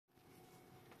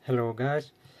Hello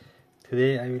guys,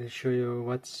 today I will show you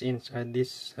what's inside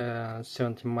this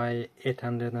 70mai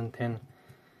 810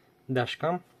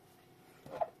 dashcam.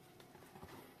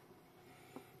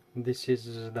 This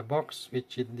is the box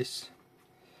which this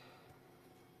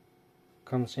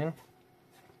comes in.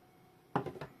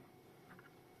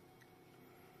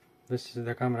 This is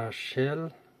the camera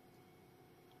shell.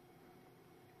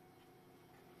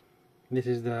 This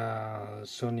is the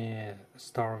Sony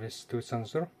Starvis 2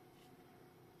 sensor.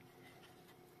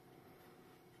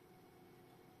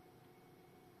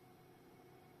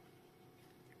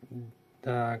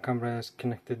 The camera is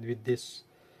connected with this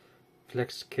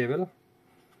flex cable,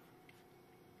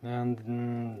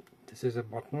 and this is a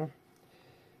button.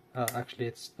 Actually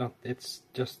it's not, it's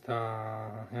just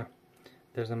yeah,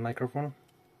 there's a microphone,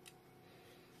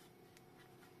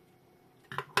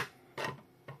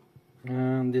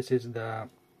 and this is the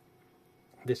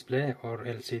display or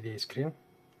LCD screen.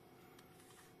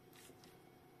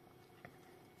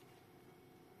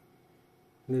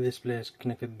 The display is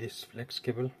connected this flex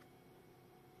cable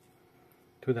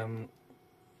to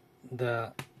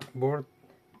the board,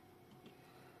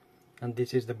 and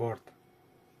this is the board.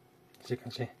 As you can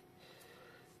see,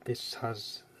 this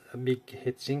has a big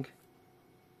heatsink.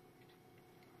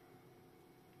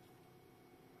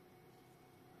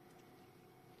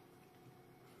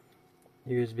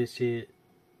 USB-C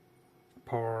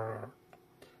power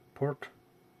port,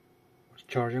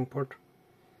 charging port,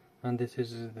 and this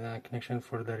is the connection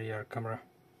for the rear camera.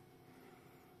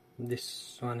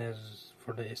 This one is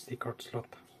for the SD card slot.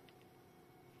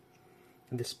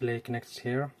 The display connects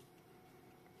here,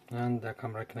 and the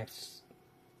camera connects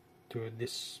to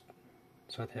this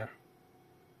side here.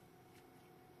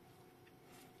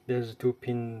 There's 2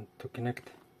 pins to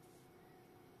connect.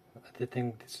 I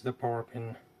think this is the power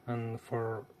pin, and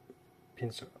 4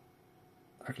 pins,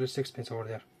 actually 6 pins over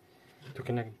there, to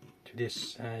connect to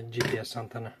this GPS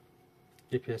antenna,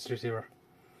 GPS receiver.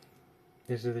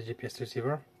 This is the GPS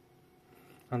receiver,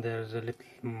 and there's a little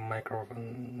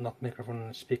microphone, not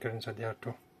microphone, speaker inside there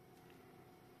too.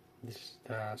 This is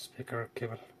the speaker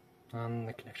cable and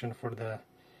the connection for the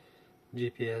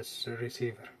GPS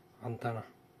receiver antenna.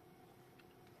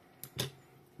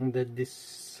 And then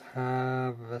this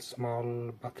have a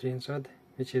small battery inside,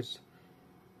 which is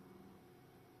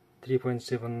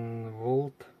 3.7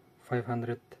 volt,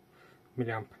 500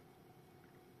 milliamp.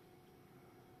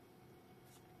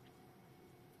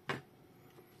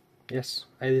 Yes,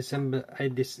 I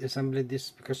disassembled this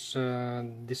because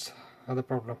this had a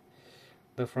problem.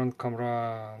 The front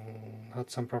camera had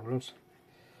some problems.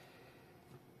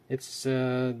 It's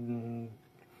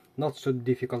not so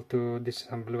difficult to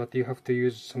disassemble, but you have to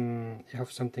use you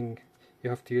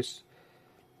have to use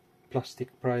plastic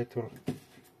pry tool.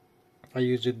 I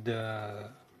used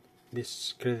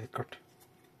this credit card.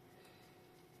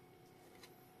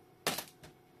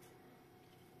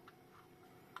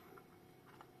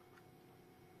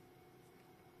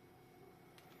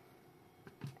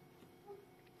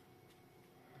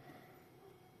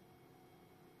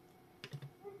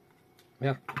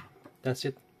 Yeah, that's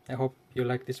it. I hope you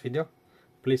like this video.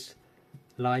 Please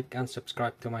like and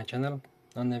subscribe to my channel,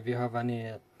 and if you have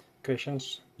any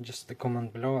questions, just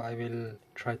comment below. I will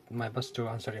try my best to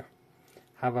answer you.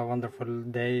 Have a wonderful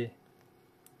day.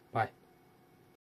 Bye.